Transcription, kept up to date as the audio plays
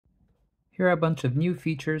Here are a bunch of new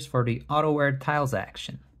features for the AutoWear tiles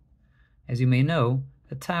action. As you may know,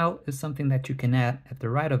 a tile is something that you can add at the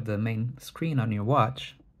right of the main screen on your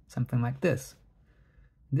watch, something like this.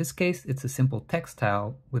 In this case, it's a simple text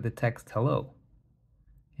tile with the text hello.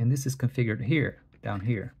 And this is configured here, down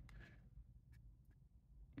here.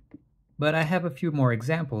 But I have a few more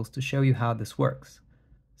examples to show you how this works.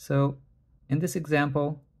 So in this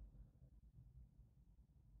example,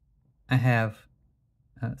 I have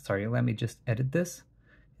let me just edit this.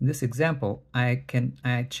 In this example, I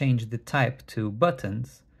change the type to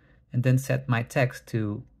buttons and then set my text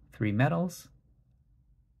to 3 metals,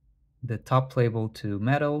 the top label to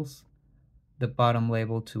metals, the bottom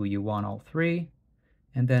label to you want all 3,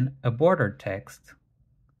 and then a border text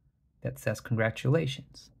that says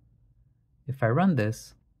congratulations. If I run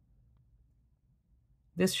this,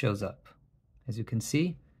 this shows up. As you can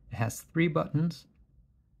see, it has 3 buttons,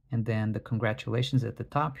 and then the congratulations at the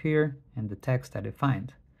top here, and the text I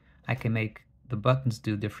defined. I can make the buttons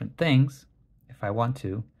do different things if I want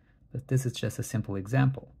to, but this is just a simple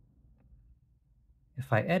example.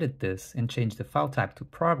 If I edit this and change the file type to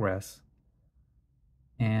progress,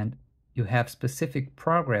 and you have specific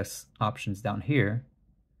progress options down here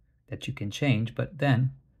that you can change, but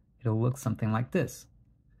then it'll look something like this.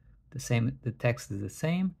 The text is the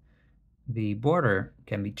same. The border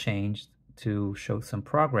can be changed to show some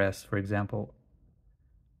progress. For example,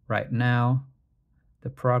 right now the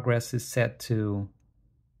progress is set to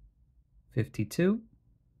 52.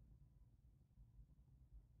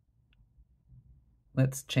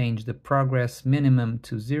 Let's change the progress minimum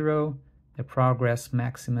to 0, the progress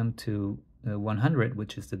maximum to 100,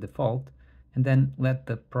 which is the default, and then let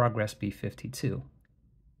the progress be 52.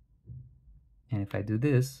 And if I do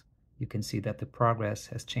this, you can see that the progress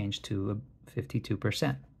has changed to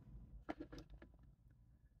 52%.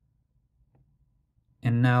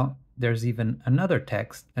 And now there's even another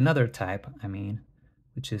type,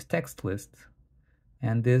 which is text list.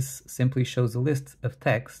 And this simply shows a list of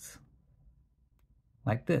texts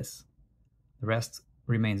like this. The rest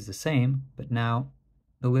remains the same, but now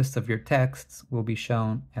the list of your texts will be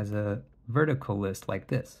shown as a vertical list like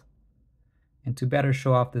this. And to better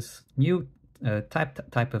show off this new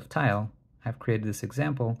type of tile, I've created this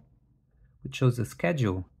example which shows a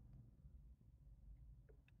schedule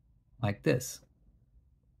like this.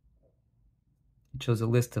 It shows a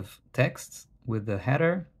list of texts with the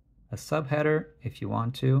header, a subheader if you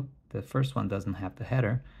want to. The first one doesn't have the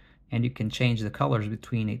header, and you can change the colors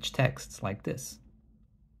between each text like this.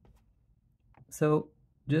 So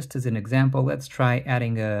just as an example, let's try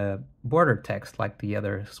adding a border text like the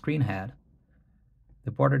other screen had.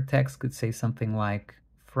 The border text could say something like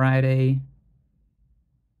Friday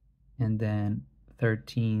and then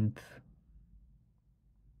 13th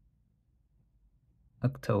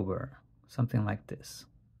October, something like this.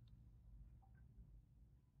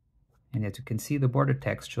 And as you can see, the border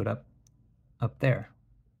text showed up there.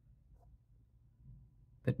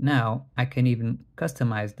 But now I can even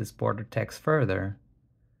customize this border text further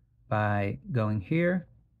by going here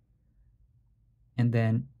and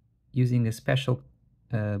then using a special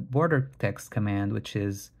border text command, which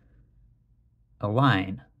is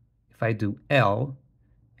align. If I do L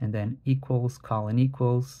and then equals, colon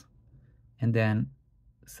equals, and then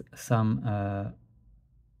some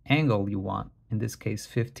angle you want, in this case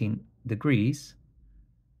 15 degrees,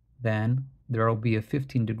 then there will be a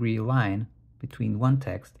 15-degree line between one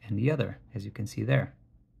text and the other, as you can see there.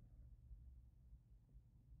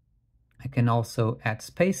 I can also add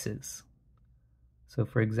spaces. So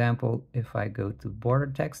for example, if I go to border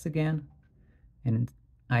text again, and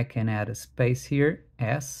I can add a space here,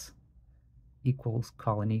 S equals,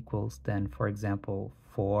 colon equals, then for example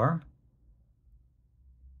 4,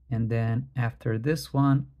 and then after this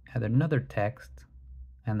one add another text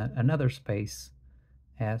and another space,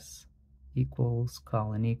 S equals,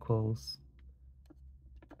 colon equals,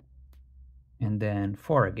 and then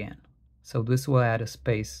 4 again. So this will add a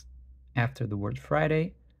space after the word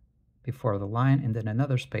Friday, before the line, and then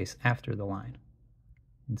another space after the line.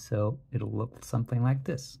 And so it'll look something like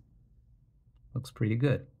this. Looks pretty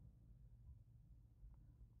good.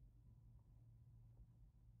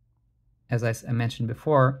 As I mentioned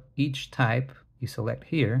before, each type you select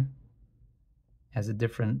here has a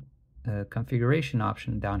different configuration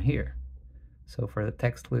option down here. So for the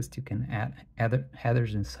text list, you can add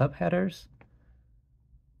headers and subheaders.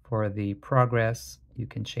 For the progress, you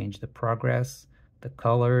can change the progress, the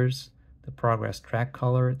colors, the progress track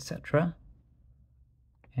color, etc.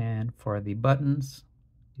 And for the buttons,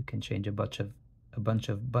 you can change a bunch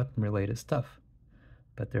of button related stuff.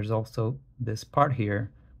 But there's also this part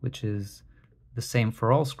here, which is the same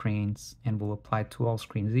for all screens and will apply to all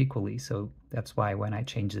screens equally. So that's why when I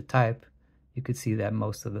change the type, you could see that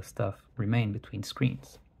most of the stuff remain between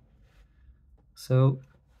screens. So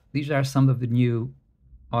these are some of the new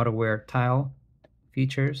AutoWear tile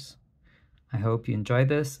features. I hope you enjoyed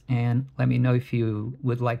this, and let me know if you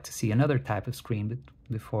would like to see another type of screen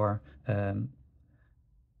before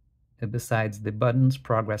besides the buttons,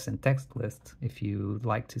 progress, and text list, if you'd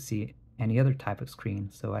like to see any other type of screen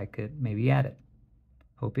so I could maybe add it.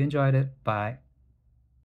 Hope you enjoyed it. Bye.